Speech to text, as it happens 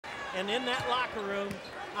And in that locker room,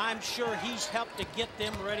 I'm sure he's helped to get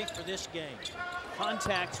them ready for this game.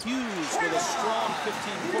 Contact Hughes with a strong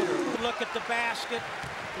 15-footer. Look at the basket.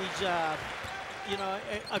 He's, you know,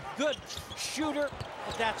 a good shooter.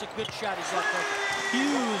 But that's a good shot he's left open.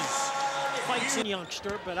 Hughes Fights a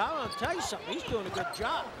youngster, but I want to tell you something. He's doing a good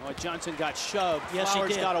job. Oh, Johnson got shoved. Yes, Flowers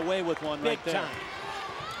he did. got away with one right Big there. time.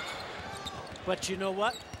 But you know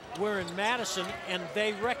what? We're in Madison, and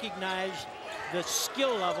they recognize the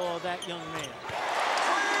skill level of that young man.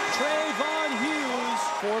 Trevon Hughes,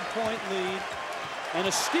 4-point lead, and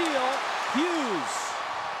a steal. Hughes.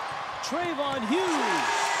 Trevon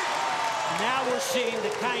Hughes. Now we're seeing the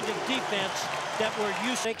kind of defense that we're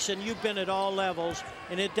used to, and you've been at all levels,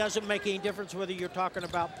 and it doesn't make any difference whether you're talking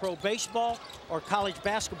about pro baseball or college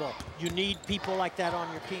basketball. You need people like that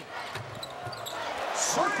on your team.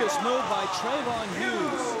 Circus move by Trevon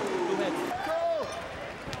Hughes, who had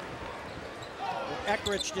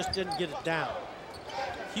Eckrich just didn't get it down.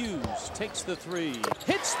 Hughes takes the three,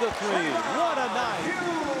 hits the three. What a night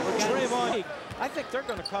for Trevon. I think they're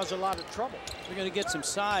going to cause a lot of trouble. They're going to get some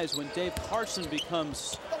size when Dave Carson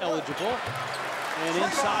becomes eligible. And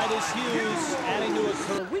inside is Hughes, adding to a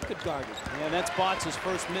curve. We could guard it. And that's Botts'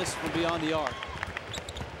 first miss from beyond the arc.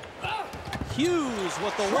 Hughes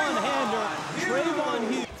with the one-hander.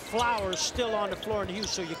 Trevon Hughes. Flowers still on the floor in Hughes,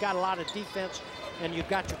 so you got a lot of defense, and you've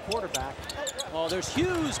got your quarterback. Oh, there's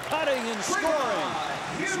Hughes cutting and scoring.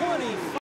 25.